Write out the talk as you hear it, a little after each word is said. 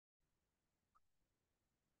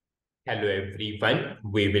Hello everyone,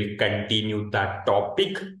 we will continue the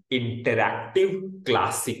topic interactive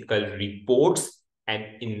classical reports, and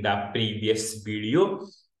in the previous video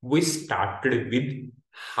we started with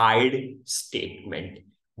hide statement.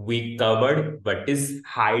 We covered what is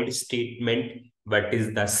hide statement, what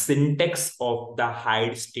is the syntax of the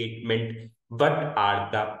hide statement, what are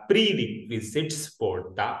the prerequisites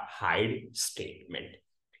for the hide statement.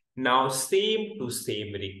 Now same to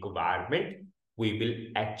same requirement we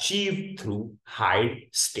will achieve through hide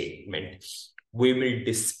statement. We will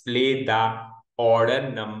display the order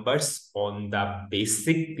numbers on the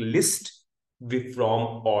basic list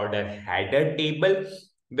from order header table.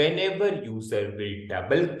 Whenever user will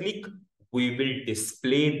double click, we will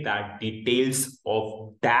display the details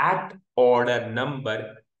of that order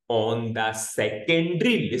number on the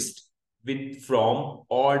secondary list from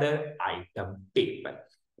order item table.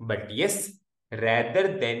 But yes,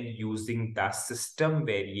 rather than using the system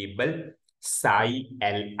variable SY-LINNO,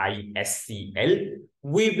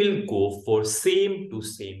 we will go for same to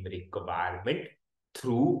same requirement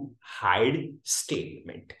through hide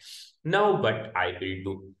statement. Now what I will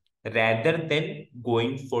do, rather than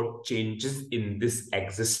going for changes in this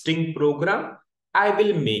existing program, I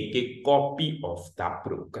will make a copy of the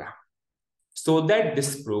program so that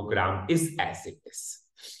this program is as it is.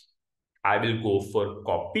 I will go for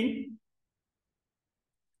copy.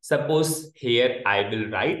 Suppose here I will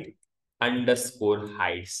write underscore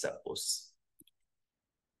hide.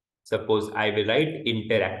 Suppose I will write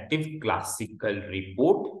interactive classical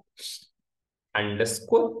report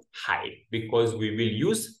underscore hide because we will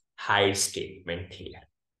use hide statement here.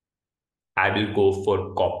 I will go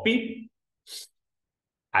for copy.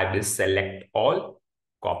 I will select all,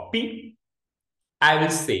 copy. I will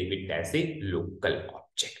save it as a local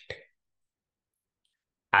object.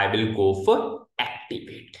 I will go for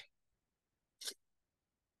activate.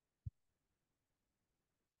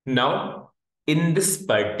 Now, in this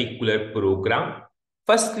particular program,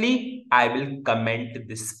 firstly, I will comment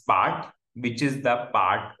this part, which is the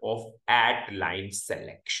part of at line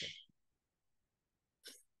selection.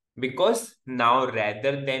 Because now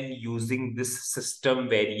rather than using this system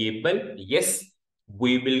variable, yes,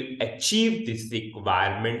 we will achieve this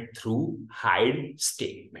requirement through hide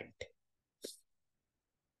statement.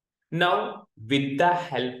 Now, with the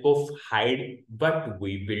help of hide, what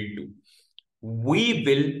we will do? We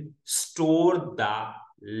will store the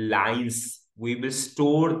lines. We will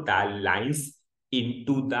store the lines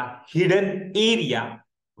into the hidden area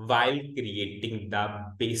while creating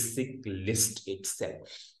the basic list itself.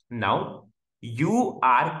 Now, you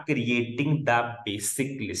are creating the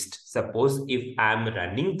basic list. Suppose if I'm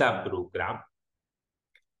running the program,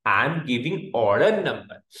 I'm giving order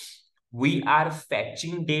number. We are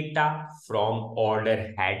fetching data from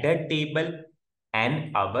order header table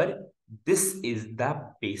and this is the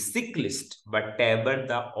basic list. Whatever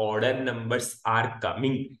the order numbers are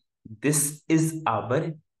coming, this is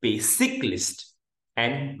our basic list.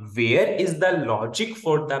 And where is the logic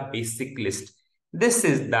for the basic list? This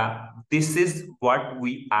is what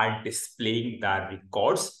we are displaying the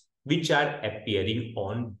records which are appearing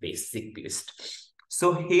on basic list.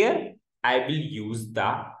 So here I will use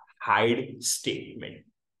the hide statement.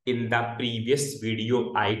 In the previous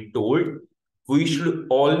video, I told we should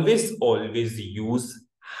always use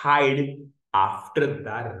hide after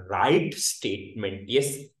the right statement.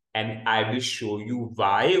 Yes, and I will show you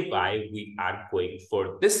why we are going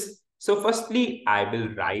for this. So firstly, I will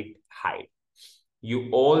write hide.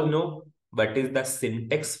 You all know what is the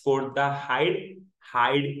syntax for the hide.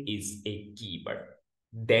 Hide is a keyword.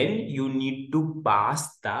 Then you need to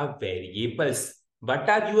pass the variables. What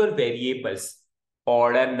are your variables?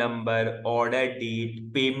 Order number, order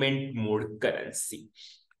date, payment mode, currency.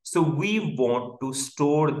 So we want to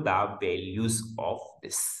store the values of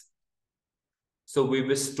this. So we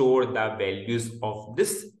will store the values of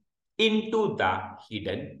this into the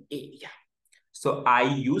hidden area. So I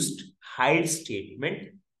used hide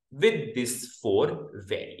statement with these 4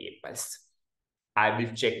 variables. I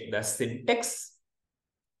will check the syntax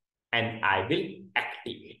and I will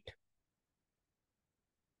activate.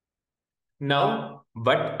 Now,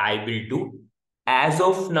 what I will do, as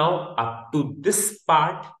of now, up to this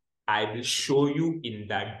part, I will show you in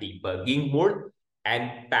the debugging mode,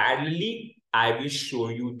 and parallelly, I will show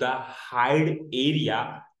you the hide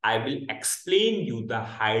area. I will explain you the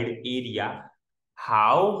hide area,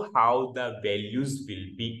 how the values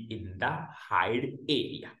will be in the hide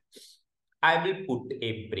area. I will put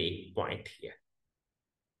a breakpoint here.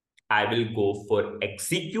 I will go for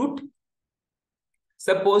execute.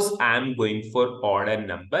 Suppose I am going for order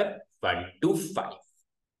number 1 to 5.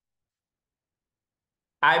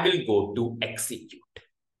 I will go to execute.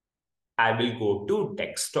 I will go to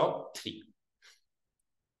desktop 3.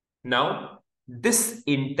 Now, this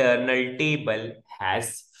internal table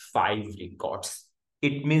has 5 records.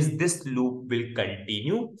 It means this loop will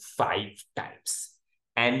continue 5 times.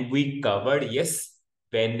 And we covered, yes,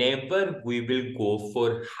 whenever we will go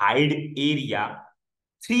for hide area,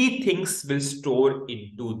 3 things will store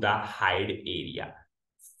into the hide area: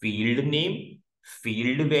 field name,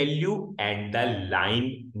 field value, and the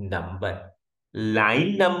line number.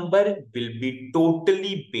 Line number will be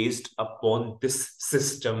totally based upon this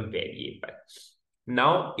system variable.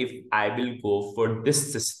 Now, if I will go for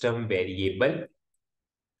this system variable,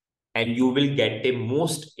 and you will get a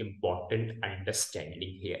most important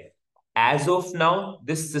understanding here. As of now,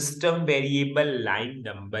 this system variable line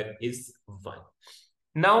number is 1.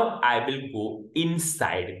 Now, I will go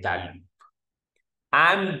inside the loop.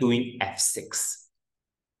 I'm doing F6.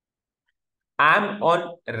 I'm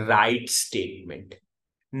on write statement.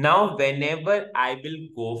 Now, whenever I will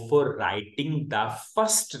go for writing the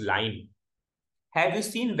first line, have you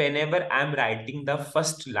seen whenever I'm writing the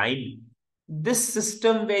first line, this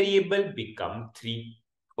system variable become 3.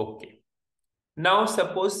 Okay. Now,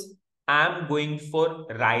 suppose I'm going for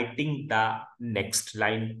writing the next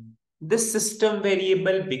line. This system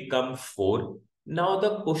variable become 4. Now,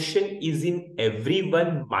 the question is in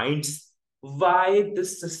everyone's minds, why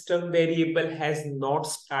this system variable has not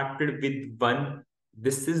started with 1?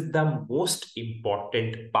 This is the most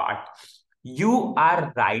important part. You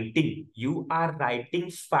are writing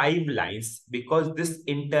 5 lines because this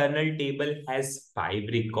internal table has 5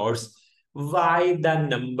 records. Why the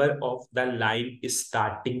number of the line is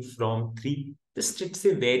starting from 3? Just it's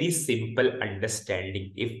a very simple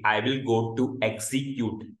understanding. If I will go to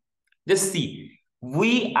execute, just see,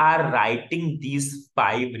 we are writing these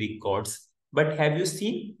 5 records, but have you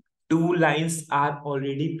seen 2 lines are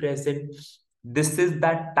already present? This is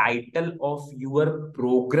the title of your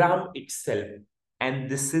program itself, and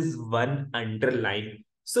this is one underline.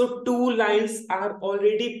 So 2 lines are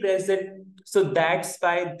already present. So that's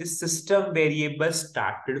why this system variable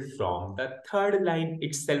started from the 3rd line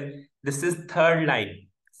itself. This is 3rd line,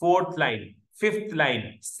 4th line, 5th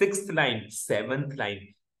line, 6th line, 7th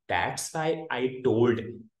line. That's why I told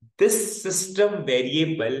this system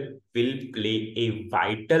variable will play a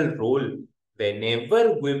vital role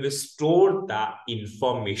whenever we will store the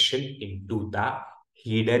information into the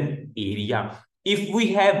hidden area. If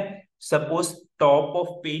we have, suppose, top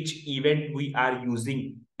of page event we are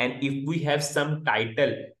using, and if we have some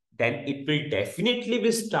title, then it will definitely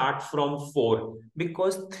be start from 4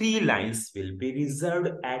 because 3 lines will be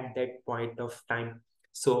reserved at that point of time.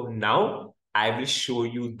 So now I will show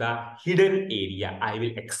you the hidden area. I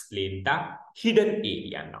will explain the hidden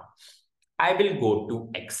area now. I will go to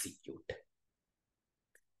execute.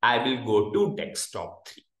 I will go to desktop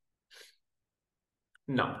 3.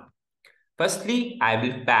 Now, firstly, I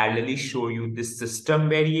will parallelly show you this system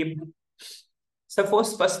variable.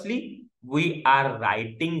 Suppose firstly, we are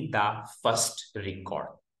writing the first record.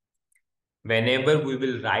 Whenever we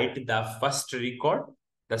will write the first record,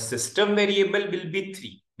 the system variable will be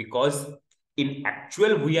 3 because in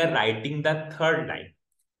actual we are writing the 3rd line.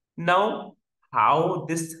 Now, how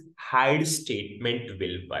this hide statement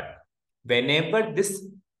will work? Whenever this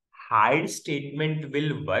hide statement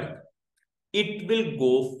will work, it will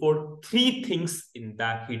go for 3 things in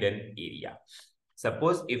the hidden area.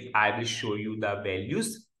 Suppose if I will show you the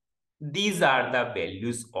values, these are the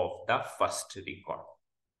values of the first record.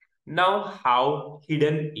 Now, how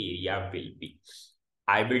hidden area will be?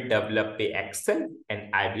 I will develop a Excel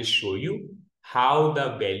and I will show you how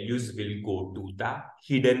the values will go to the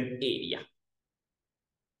hidden area.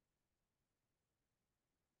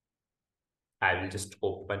 I will just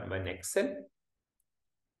open one Excel.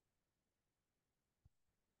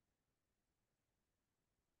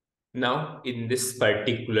 Now, in this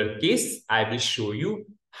particular case, I will show you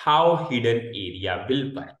how hidden area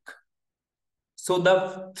will work. So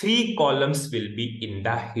the 3 columns will be in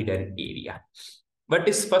the hidden area. What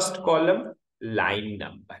is first column? Line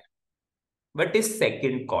number. What is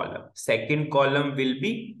second column? Second column will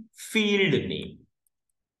be field name.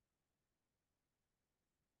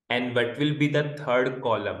 And what will be the third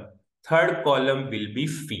column? Third column will be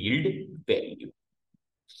field value.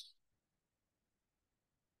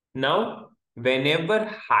 Now, whenever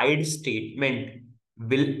hide statement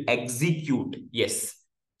will execute, yes.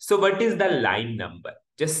 So what is the line number?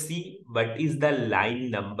 Just see what is the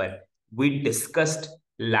line number. We discussed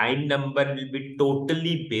line number will be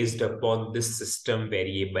totally based upon this system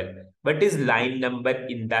variable. What is line number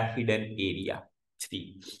in the hidden area?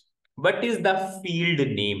 3. What is the field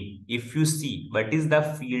name? If you see, what is the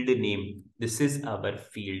field name? This is our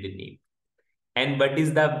field name. And what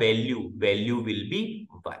is the value? Value will be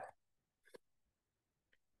 1.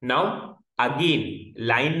 Now, again,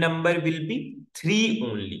 line number will be 3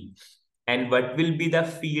 only. And what will be the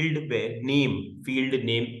field name? Field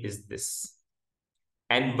name is this.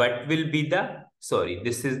 And what will be the, sorry,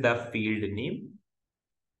 this is the field name.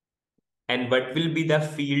 And what will be the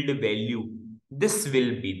field value? This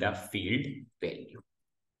will be the field value.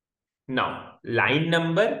 Now, line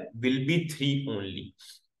number will be 3 only.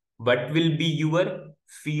 What will be your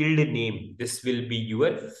field name? This will be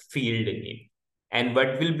your field name. And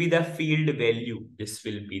what will be the field value? This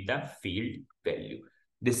will be the field value.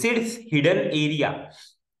 This is hidden area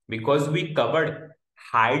because we covered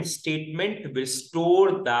hide statement will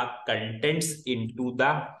store the contents into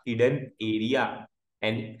the hidden area.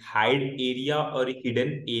 And hide area or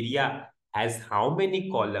hidden area has how many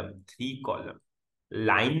columns? 3 columns.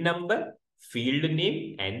 Line number, field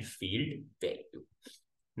name, and field value.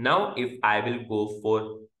 Now, if I will go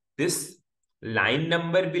for this, line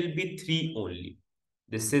number will be 3 only.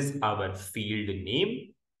 This is our field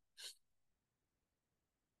name.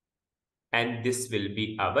 And this will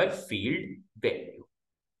be our field value.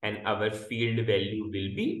 And our field value will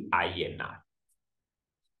be INR.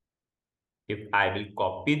 If I will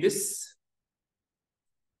copy this,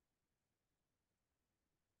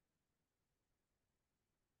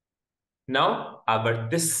 now our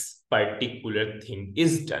this particular thing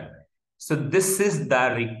is done. So this is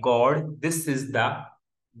the record. This is the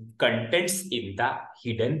contents in the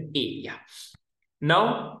hidden area.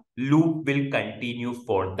 Now loop will continue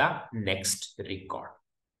for the next record.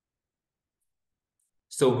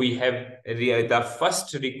 So we have the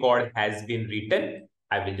first record has been written.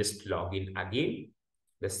 I will just log in again.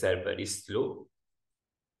 The server is slow.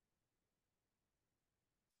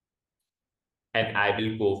 And I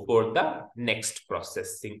will go for the next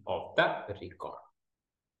processing of the record.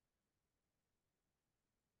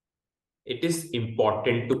 It is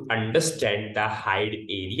important to understand the hide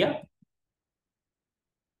area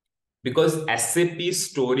because SAP is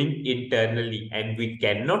storing internally and we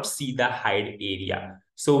cannot see the hide area.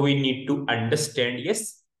 So we need to understand,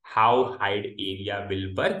 yes, how hide area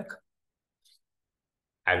will work.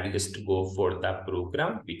 I will just go for the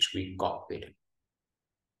program which we copied.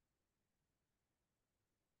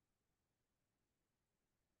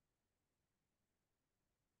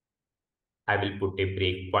 I will put a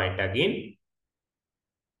breakpoint again.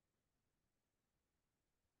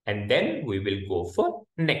 And then we will go for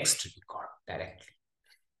next record directly.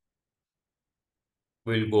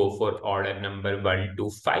 We'll go for order number 1 to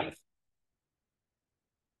 5.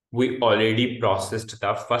 We already processed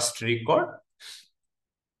the first record.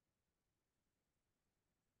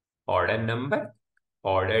 Order number,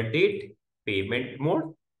 order date, payment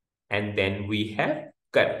mode, and then we have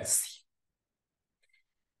currency.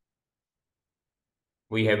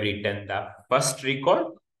 We have written the first record,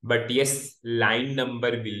 but yes, line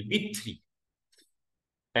number will be 3.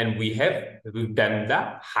 And we've done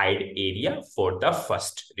the hide area for the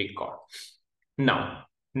first record.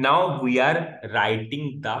 Now we are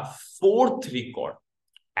writing the fourth record.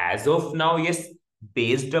 As of now, yes,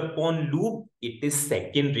 based upon loop, it is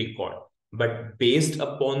second record. But based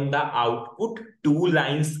upon the output, 2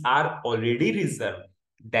 lines are already reserved.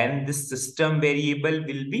 Then this system variable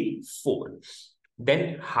will be 4.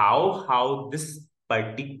 Then how this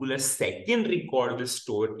particular second record will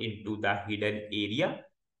store into the hidden area?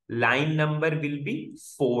 Line number will be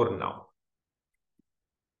 4 now.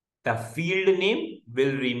 The field name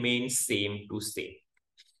will remain same to same.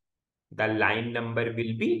 The line number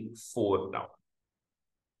will be 4 now.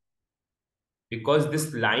 Because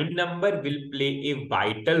this line number will play a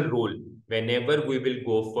vital role whenever we will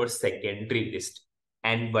go for secondary list.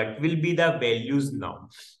 And what will be the values now?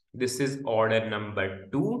 This is order number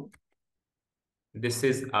 2. This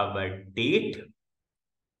is our date.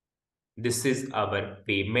 This is our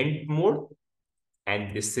payment mode.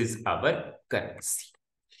 And this is our currency.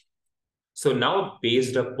 So now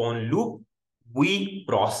based upon loop, we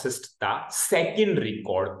processed the second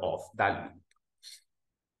record of the loop.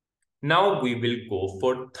 Now we will go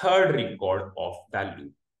for third record of the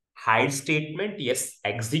loop. Hide statement, yes,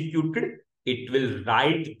 executed. It will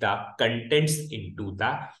write the contents into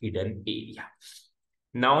the hidden area.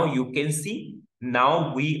 Now you can see,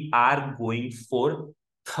 now we are going for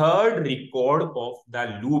third record of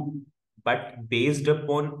the loop, but based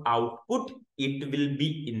upon output, it will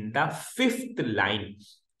be in the 5th line.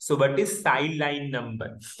 So what is side line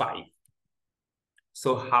number 5?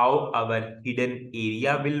 So how our hidden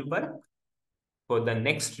area will work? For the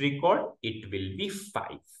next record, it will be 5.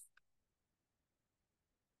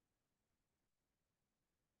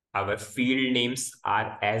 Our field names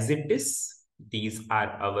are as it is. These are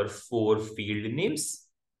our 4 field names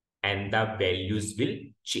and the values will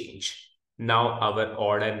change. Now our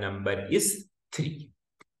order number is 3.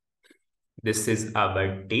 This is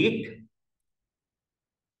our date.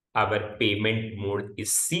 Our payment mode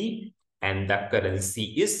is C and the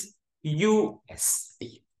currency is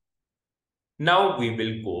USD. Now we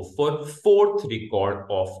will go for 4th record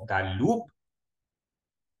of the loop.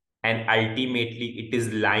 And ultimately it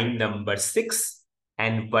is line number 6.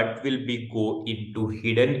 And what will be go into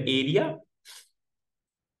hidden area?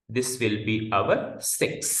 This will be our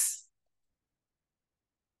 6.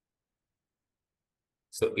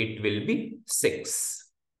 So it will be 6.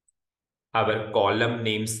 Our column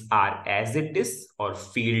names are as it is or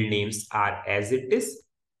field names are as it is.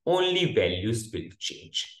 Only values will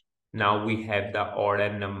change. Now we have the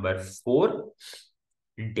order number 4.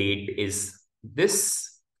 Date is this.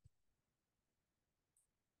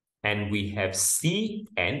 And we have C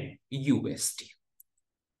and USD.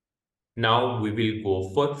 Now we will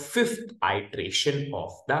go for 5th iteration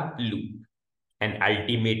of the loop. And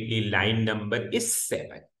ultimately line number is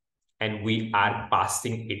 7. And we are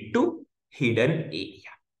passing it to hidden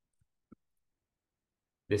area.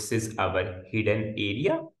 This is our hidden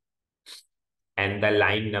area. And the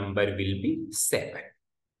line number will be 7.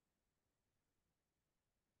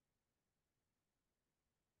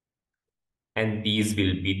 And these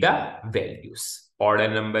will be the values. Order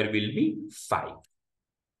number will be 5.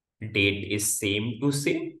 Date is same to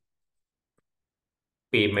same.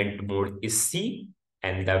 Payment mode is C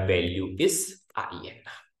and the value is IN.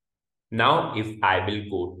 Now if I will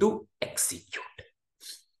go to execute.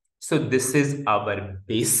 So this is our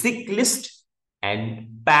basic list and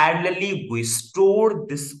parallelly we store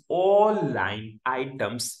this all line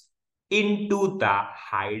items into the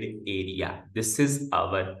hide area. This is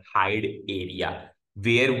our hide area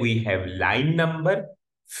where we have line number,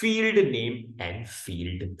 field name and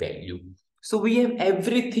field value. So we have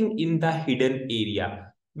everything in the hidden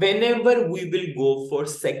area. Whenever we will go for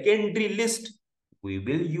secondary list, we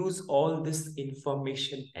will use all this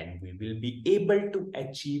information and we will be able to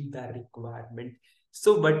achieve the requirement.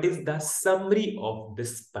 So what is the summary of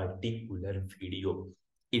this particular video?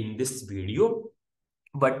 In this video,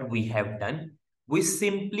 what we have done, we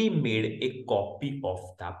simply made a copy of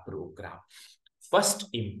the program. First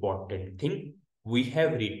important thing, we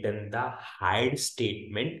have written the hide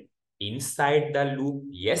statement inside the loop.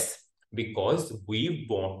 Yes, because we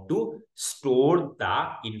want to store the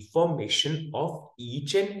information of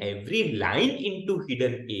each and every line into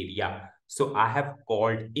hidden area. So I have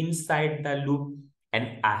called inside the loop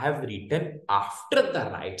and I have written after the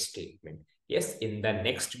write statement. Yes, in the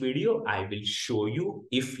next video, I will show you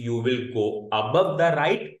if you will go above the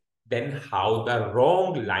right, then how the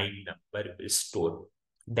wrong line number will store.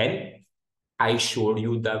 Then I showed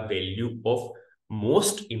you the value of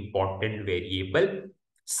most important variable,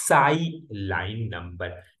 SY-line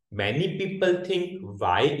number. Many people think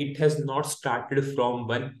why it has not started from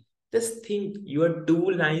 1. Just think your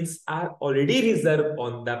 2 lines are already reserved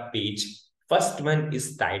on the page. First one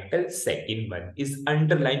is title, second one is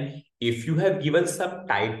underline. If you have given some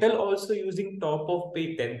title also using top of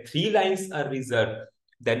page, then 3 lines are reserved.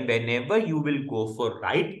 Then whenever you will go for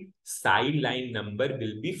right, SY-line number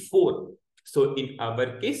will be 4. So in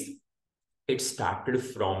our case, it started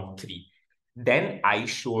from 3. Then I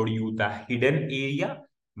showed you the hidden area.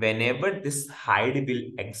 Whenever this hide will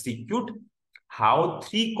execute, how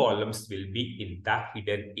 3 columns will be in the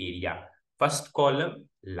hidden area. First column,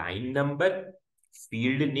 line number,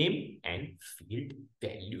 field name, and field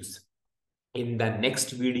values. In the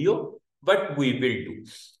next video, what we will do?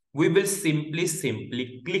 We will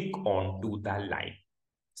simply click on to the line.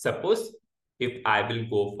 Suppose if I will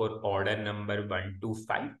go for order number 1 to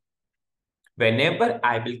 5, whenever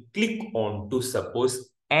I will click on to suppose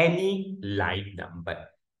any line number.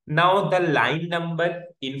 Now the line number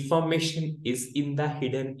information is in the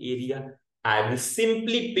hidden area. I will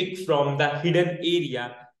simply pick from the hidden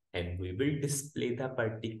area and we will display the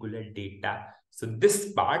particular data. So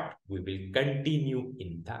this part we will continue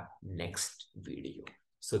in the next video.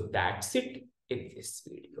 So that's it in this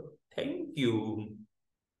video. Thank you.